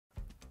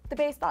The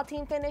baseball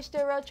team finished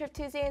their road trip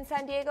Tuesday in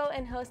San Diego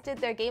and hosted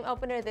their game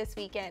opener this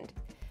weekend.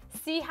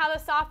 See how the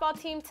softball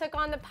team took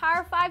on the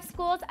Power 5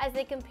 schools as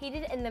they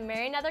competed in the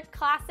Marionether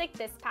Classic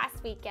this past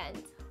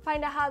weekend.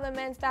 Find out how the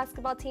men's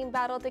basketball team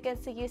battled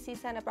against the UC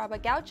Santa Barbara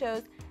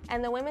Gauchos,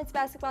 and the women's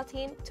basketball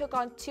team took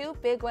on two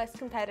Big West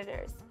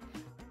competitors.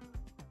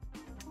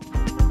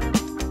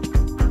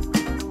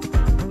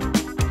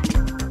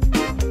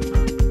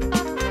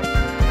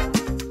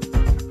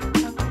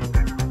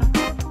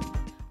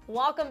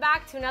 Welcome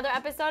back to another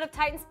episode of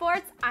Titan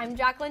Sports. I'm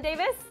Jacqueline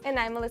Davis. And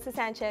I'm Melissa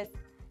Sanchez.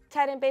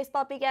 Titan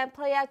baseball began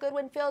play at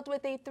Goodwin Field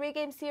with a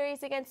three-game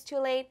series against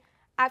Tulane.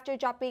 After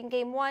dropping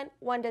Game 1,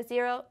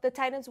 1-0, the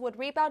Titans would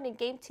rebound in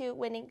Game 2,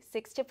 winning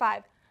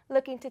 6-5.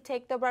 Looking to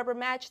take the rubber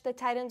match, the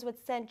Titans would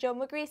send Joe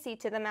McGreasy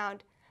to the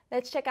mound.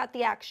 Let's check out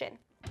the action.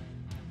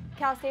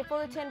 Cal State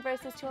Fullerton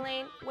versus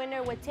Tulane.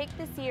 Winner would take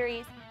the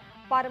series.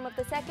 Bottom of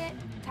the second,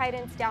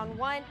 Titans down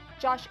 1.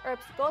 Josh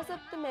Earps goes up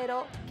the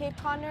middle. Kate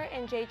Connor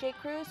and J.J.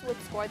 Cruz would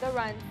score the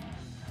runs.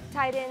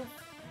 Titans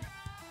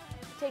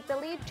take the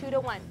lead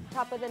 2-1.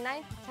 Top of the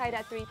ninth, tied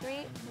at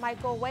 3-3.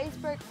 Michael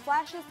Weisberg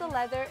flashes the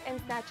leather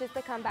and snatches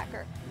the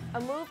comebacker,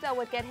 a move that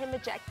would get him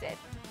ejected.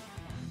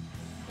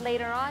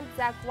 Later on,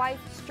 Zach Weiss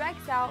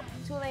strikes out.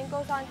 Tulane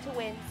goes on to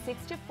win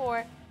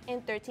 6-4 in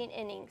 13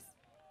 innings.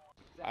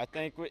 I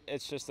think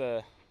it's just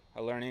a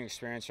learning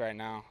experience right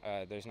now.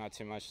 There's not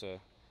too much to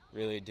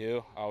really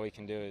do. All we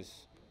can do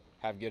is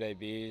have good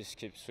ABs,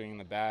 keep swinging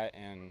the bat,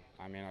 and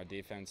I mean our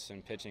defense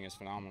and pitching is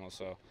phenomenal,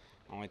 so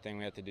the only thing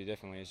we have to do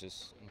differently is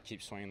just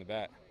keep swinging the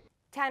bat.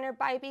 Tanner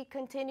Bybee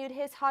continued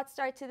his hot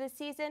start to the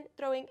season,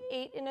 throwing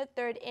 8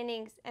 1/3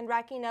 innings and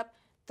racking up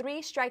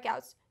 3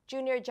 strikeouts.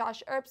 Junior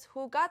Josh Earps,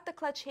 who got the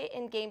clutch hit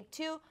in Game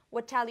 2,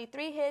 would tally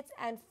 3 hits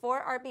and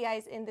 4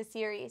 RBIs in the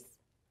series.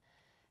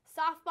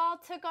 Softball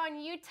took on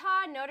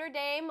Utah, Notre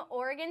Dame,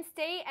 Oregon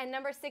State, and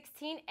number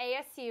 16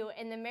 ASU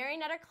in the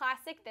Marionether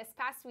Classic this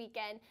past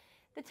weekend.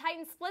 The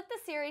Titans split the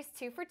series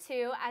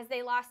 2-2 as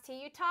they lost to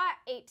Utah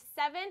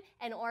 8-7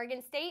 and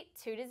Oregon State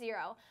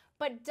 2-0,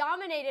 but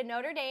dominated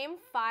Notre Dame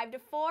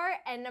 5-4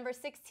 and number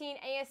 16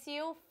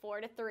 ASU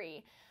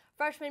 4-3.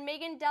 Freshman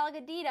Megan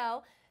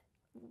Delgadito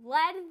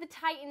led the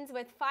Titans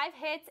with 5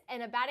 hits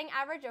and a batting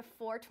average of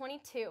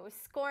 .422,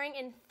 scoring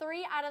in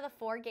 3 out of the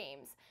 4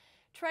 games.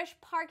 Trish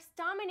Parks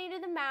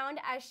dominated the mound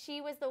as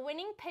she was the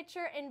winning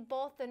pitcher in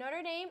both the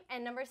Notre Dame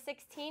and number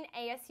 16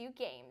 ASU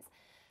games.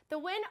 The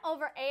win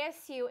over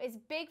ASU is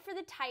big for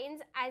the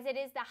Titans as it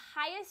is the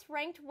highest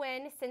ranked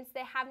win since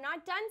they have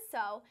not done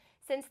so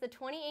since the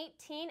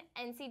 2018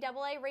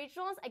 NCAA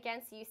Regionals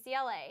against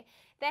UCLA.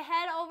 They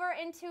head over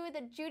into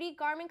the Judy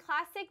Garman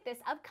Classic this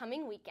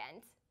upcoming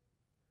weekend.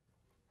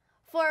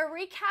 For a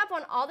recap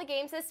on all the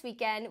games this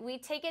weekend, we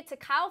take it to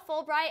Kyle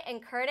Fulbright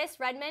and Curtis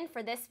Redmond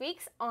for this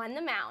week's On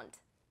the Mound.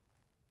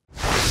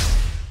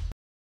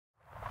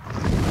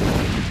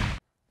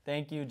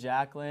 Thank you,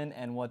 Jacqueline,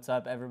 and what's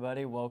up,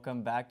 everybody?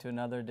 Welcome back to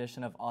another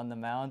edition of On the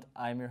Mound.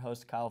 I'm your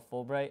host, Kyle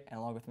Fulbright, and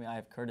along with me, I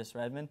have Curtis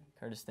Redmond.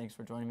 Curtis, thanks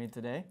for joining me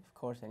today. Of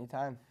course,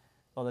 anytime.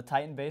 Well, the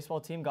Titan baseball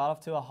team got off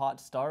to a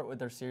hot start with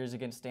their series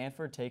against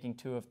Stanford, taking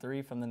 2 of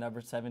 3 from the number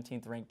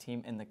 17th ranked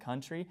team in the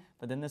country.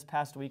 But then this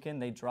past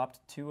weekend, they dropped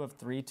 2 of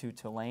 3 to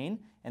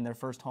Tulane in their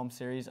first home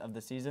series of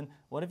the season.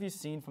 What have you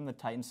seen from the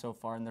Titans so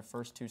far in their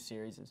first 2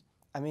 series?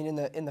 I mean,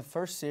 in the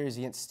first series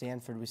against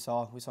Stanford, we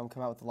saw them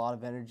come out with a lot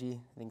of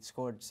energy. I think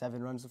scored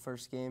 7 runs the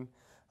first game,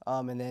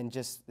 and then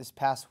just this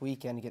past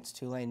weekend against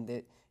Tulane,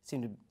 it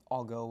seemed to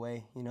all go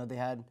away. You know, they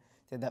had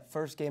that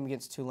first game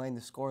against Tulane, the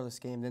scoreless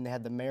game. Then they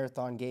had the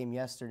marathon game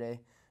yesterday.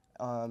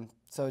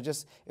 So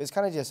it was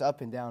kind of just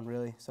up and down,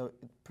 really. So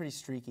pretty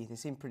streaky. They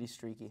seem pretty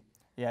streaky.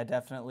 Yeah,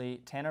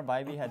 definitely. Tanner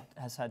Bybee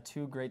has had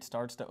 2 great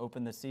starts to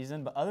open the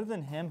season, but other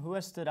than him, who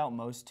has stood out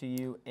most to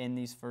you in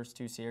these first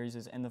 2 series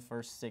in the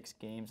first 6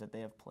 games that they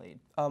have played?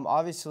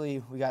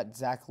 Obviously, we got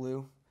Zach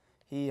Liu.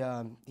 He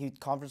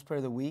Conference Player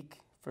of the Week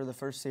for the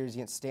first series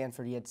against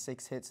Stanford. He had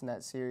 6 hits in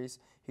that series.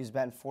 He was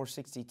batting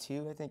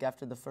 .462, I think,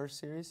 after the first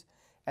series.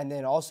 And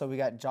then also we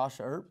got Josh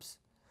Earps.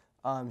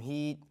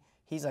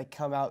 He's like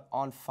come out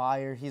on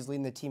fire. He's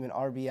leading the team in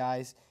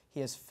RBIs. He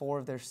has 4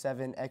 of their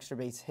 7 extra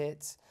base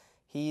hits.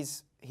 He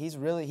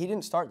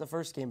didn't start the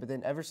first game, but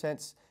then ever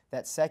since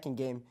that second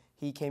game,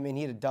 he came in.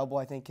 He had a double,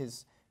 I think,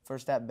 his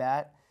first at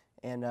bat,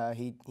 and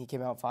he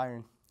came out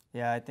firing.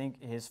 Yeah, I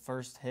think his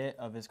first hit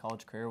of his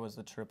college career was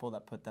the triple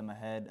that put them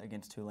ahead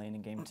against Tulane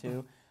in Game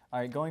 2. All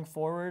right, going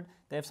forward,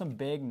 they have some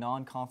big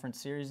non-conference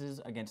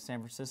series against San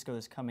Francisco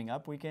this coming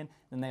up weekend.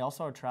 Then they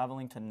also are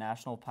traveling to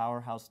national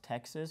powerhouse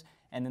Texas,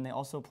 and then they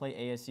also play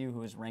ASU,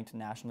 who is ranked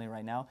nationally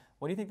right now.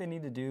 What do you think they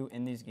need to do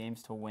in these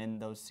games to win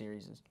those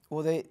series?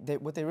 Well,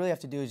 what they really have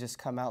to do is just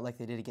come out like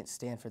they did against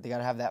Stanford. They got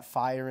to have that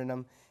fire in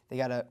them. They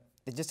have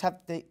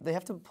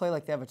to play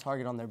like they have a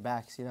target on their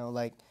backs. You know,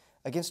 like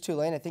against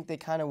Tulane, I think they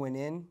kind of went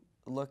in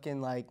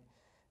looking like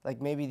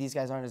maybe these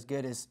guys aren't as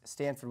good as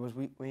Stanford was.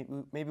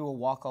 Maybe we'll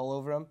walk all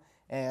over them,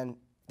 and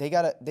they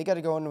gotta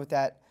go in with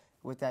that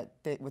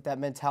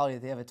mentality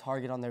that they have a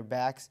target on their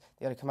backs.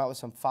 They gotta come out with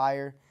some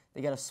fire.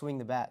 They gotta swing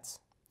the bats.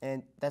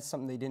 and that's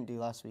something they didn't do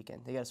last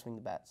weekend. They got to swing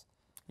the bats.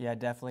 Yeah,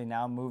 definitely.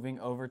 Now moving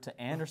over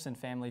to Anderson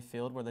Family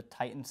Field, where the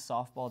Titans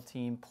softball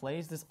team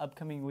plays this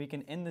upcoming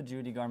weekend in the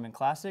Judy Garman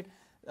Classic.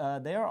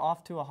 They are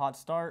off to a hot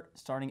start,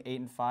 starting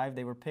 8-5.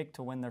 They were picked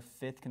to win their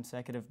 5th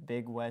consecutive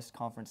Big West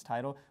Conference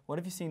title. What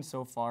have you seen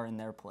so far in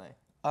their play?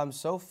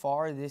 So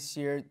far this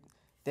year,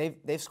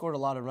 they've scored a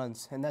lot of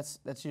runs, and that's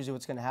usually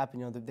what's going to happen.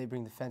 You know, they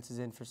bring the fences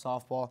in for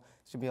softball.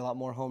 There's going to be a lot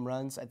more home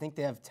runs. I think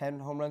they have 10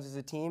 home runs as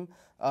a team.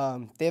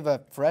 They have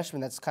a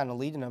freshman that's kind of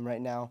leading them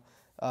right now,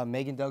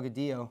 Megan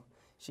Delgadillo.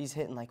 She's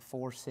hitting like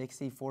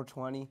 460,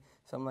 420,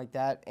 something like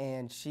that,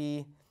 and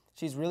she's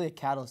really a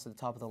catalyst at the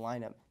top of the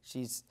lineup.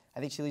 I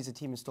think she leads the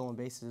team in stolen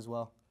bases as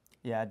well.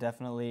 Yeah,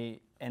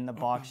 definitely in the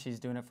box, she's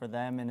doing it for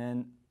them. And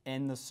then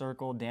in the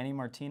circle, Danny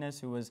Martinez,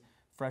 who was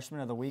freshman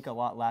of the week a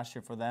lot last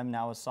year for them,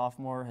 now a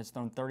sophomore, has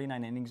thrown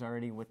 39 innings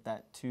already with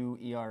that 2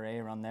 ERA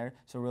around there,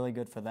 so really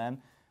good for them.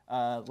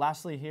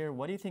 Lastly here,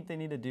 what do you think they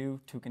need to do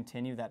to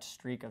continue that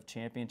streak of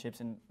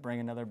championships and bring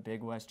another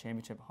Big West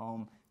championship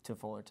home to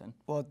Fullerton?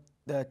 Well,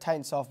 the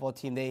Titans softball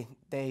team,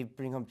 they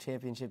bring home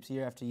championships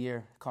year after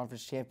year,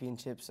 conference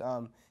championships,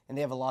 and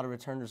they have a lot of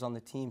returners on the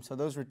team. So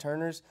those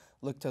returners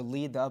look to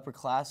lead the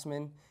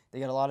upperclassmen. They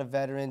got a lot of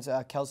veterans.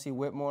 Kelsey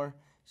Whitmore,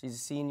 she's a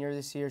senior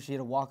this year. She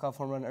hit a walk-off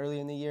home run early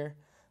in the year.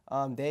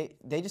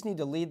 They just need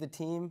to lead the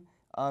team,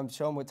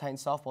 show them what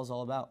Titans softball is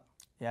all about.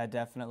 Yeah,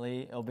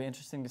 definitely. It'll be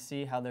interesting to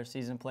see how their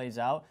season plays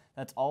out.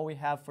 That's all we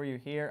have for you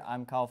here.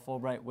 I'm Kyle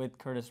Fulbright with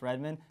Curtis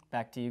Redmond.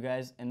 Back to you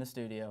guys in the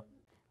studio.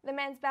 The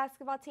men's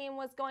basketball team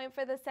was going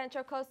for the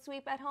Central Coast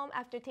sweep at home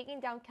after taking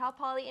down Cal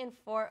Poly in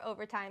 4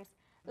 overtimes.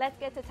 Let's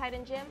get to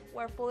Titan Gym,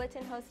 where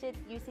Fullerton hosted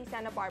UC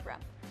Santa Barbara.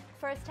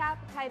 First half,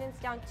 Titans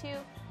down 2.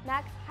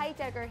 Max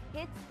Heidegger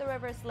hits the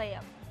reverse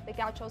layup. The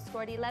Gauchos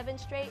scored 11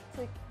 straight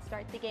to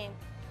start the game.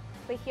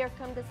 But here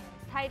come the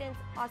Titans.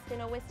 Austin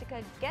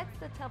Owistica gets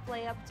the tough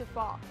layup to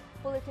fall.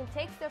 Fullerton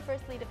takes their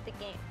first lead of the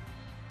game.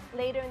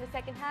 Later in the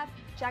second half,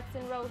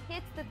 Jackson Rowe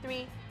hits the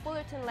 3.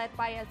 Fullerton led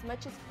by as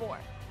much as 4.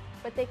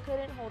 But they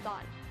couldn't hold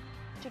on.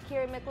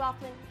 Shakira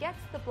McLaughlin gets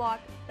the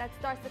block that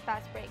starts the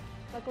fast break.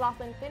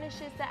 McLaughlin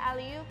finishes the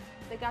alley-oop.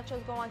 The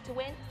Gauchos go on to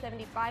win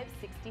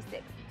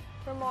 75-66.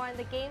 For more on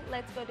the game,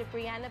 let's go to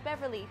Brianna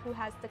Beverly, who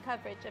has the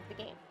coverage of the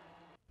game.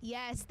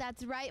 Yes,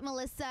 that's right,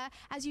 Melissa.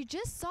 As you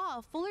just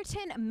saw,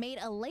 Fullerton made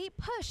a late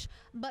push,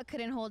 but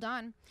couldn't hold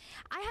on.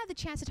 I had the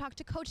chance to talk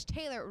to Coach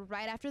Taylor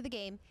right after the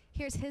game.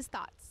 Here's his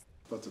thoughts.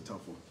 That's a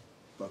tough one.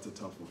 That's a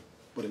tough one.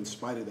 But in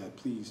spite of that,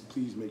 please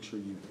make sure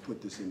you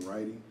put this in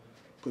writing.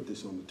 Put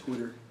this on the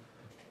Twitter.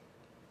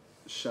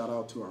 Shout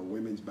out to our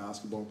women's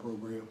basketball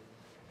program.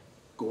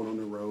 Going on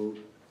the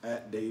road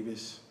at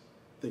Davis.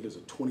 I think it's a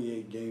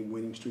 28-game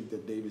winning streak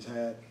that Davis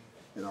had,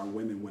 and our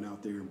women went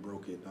out there and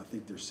broke it. I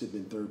think they're sitting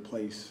in 3rd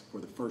place for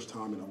the first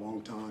time in a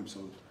long time.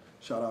 So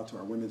shout out to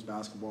our women's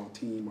basketball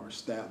team, our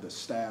staff, the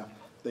staff.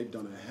 They've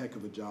done a heck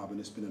of a job, and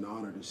it's been an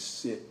honor to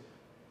sit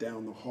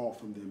down the hall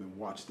from them and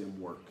watch them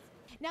work.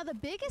 Now, the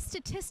biggest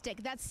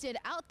statistic that stood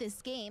out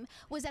this game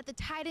was that the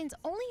Titans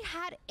only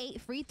had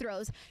 8 free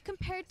throws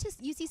compared to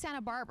UC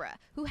Santa Barbara,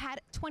 who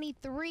had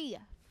 23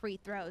 free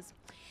throws.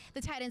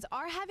 The Titans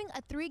are having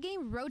a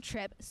 3-game road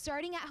trip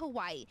starting at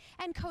Hawaii,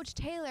 and Coach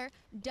Taylor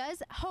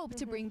does hope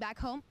to bring back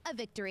home a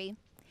victory.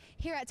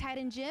 Here at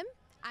Titan Gym,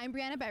 I'm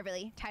Brianna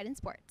Beverly, Titan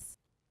Sports.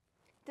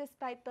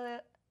 Despite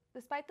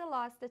the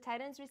loss, the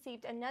Titans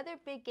received another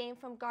big game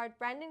from guard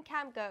Brandon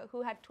Kamga,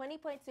 who had 20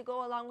 points to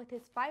go along with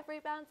his 5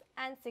 rebounds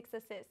and 6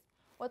 assists.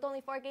 With only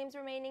 4 games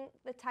remaining,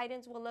 the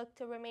Titans will look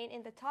to remain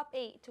in the top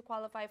 8 to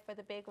qualify for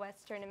the Big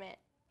West tournament.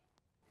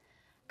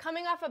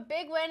 Coming off a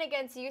big win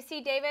against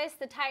UC Davis,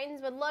 the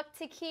Titans would look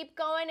to keep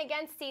going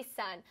against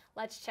CSUN.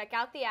 Let's check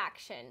out the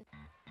action.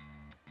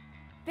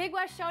 Big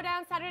West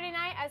Showdown Saturday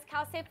night as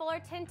Cal State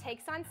Fullerton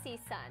takes on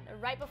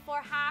CSUN. Right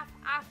before half,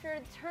 after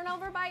the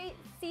turnover by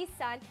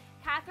CSUN,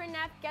 Catherine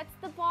Neff gets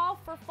the ball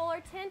for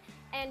Fullerton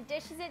and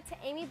dishes it to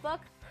Amy Book,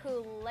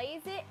 who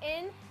lays it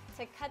in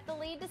to cut the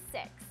lead to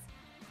 6.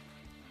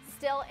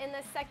 Still in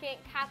the second,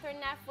 Catherine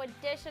Neff would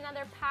dish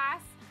another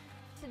pass,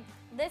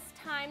 this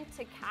time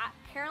to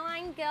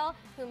Caroline Gill,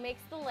 who makes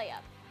the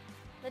layup.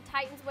 The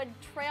Titans would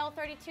trail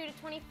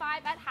 32-25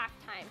 at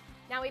halftime.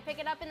 Now we pick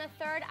it up in the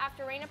third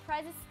after Raina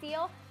Perez's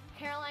steal.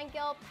 Caroline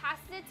Gill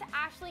passes it to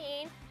Ashley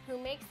Ain, who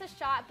makes the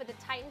shot, but the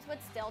Titans would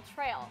still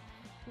trail.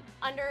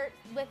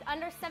 With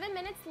under 7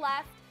 minutes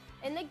left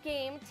in the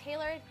game,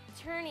 Taylor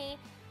Turney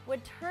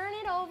would turn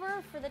it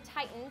over for the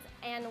Titans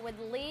and would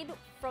lead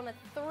from a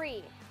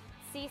 3.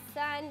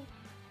 CSUN,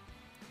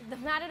 the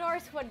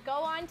Matadors would go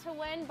on to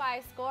win by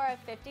a score of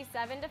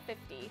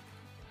 57-50.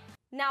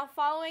 Now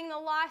following the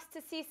loss to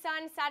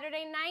CSUN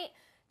Saturday night,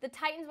 the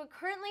Titans would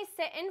currently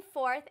sit in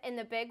 4th in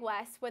the Big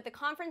West with a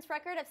conference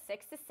record of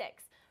 6-6.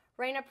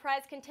 Raina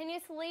Perez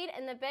continues to lead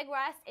in the Big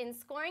West in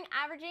scoring,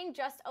 averaging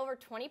just over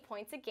 20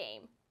 points a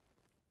game.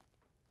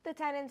 The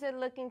Titans are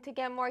looking to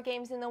get more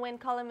games in the win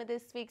column of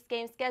this week's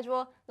game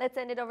schedule. Let's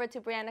send it over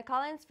to Brianna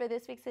Collins for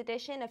this week's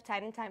edition of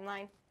Titan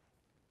Timeline.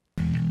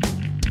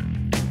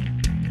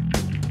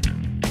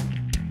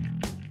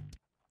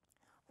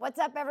 What's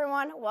up,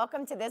 everyone?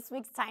 Welcome to this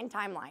week's Titan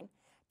Timeline.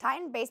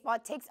 Titan baseball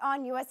takes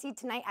on USC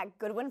tonight at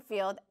Goodwin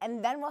Field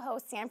and then will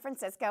host San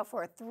Francisco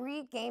for a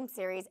 3-game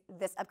series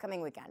this upcoming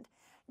weekend.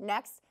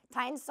 Next,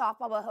 Titan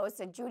softball will host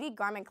the Judy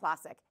Garment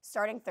Classic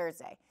starting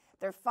Thursday.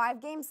 Their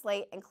 5-game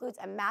slate includes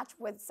a match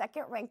with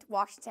second-ranked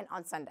Washington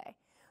on Sunday.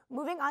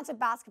 Moving on to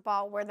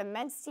basketball, where the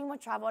men's team will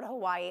travel to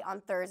Hawaii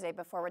on Thursday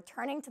before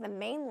returning to the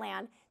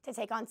mainland to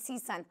take on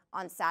CSUN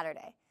on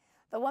Saturday.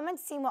 The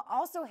women's team will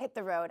also hit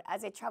the road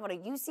as they travel to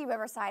UC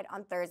Riverside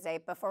on Thursday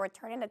before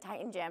returning to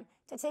Titan Gym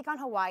to take on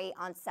Hawaii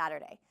on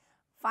Saturday.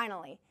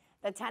 Finally,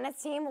 the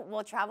tennis team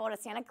will travel to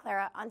Santa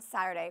Clara on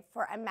Saturday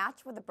for a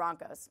match with the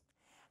Broncos.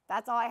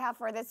 That's all I have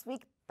for this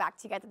week. Back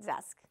to you at the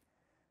desk.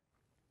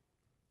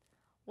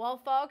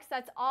 Well, folks,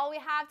 that's all we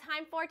have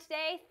time for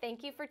today.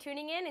 Thank you for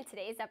tuning in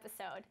today's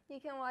episode. You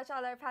can watch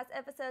all our past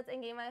episodes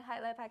and game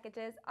highlight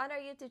packages on our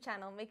YouTube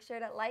channel. Make sure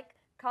to like,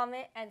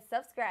 comment, and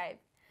subscribe.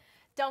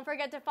 Don't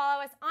forget to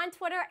follow us on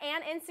Twitter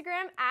and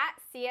Instagram at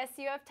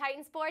CSUF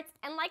Titan Sports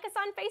and like us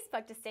on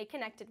Facebook to stay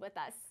connected with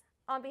us.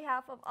 On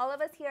behalf of all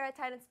of us here at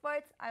Titan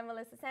Sports, I'm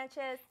Melissa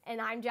Sanchez.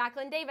 And I'm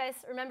Jacqueline Davis.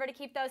 Remember to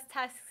keep those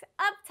tusks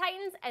up,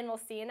 Titans, and we'll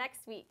see you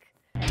next week.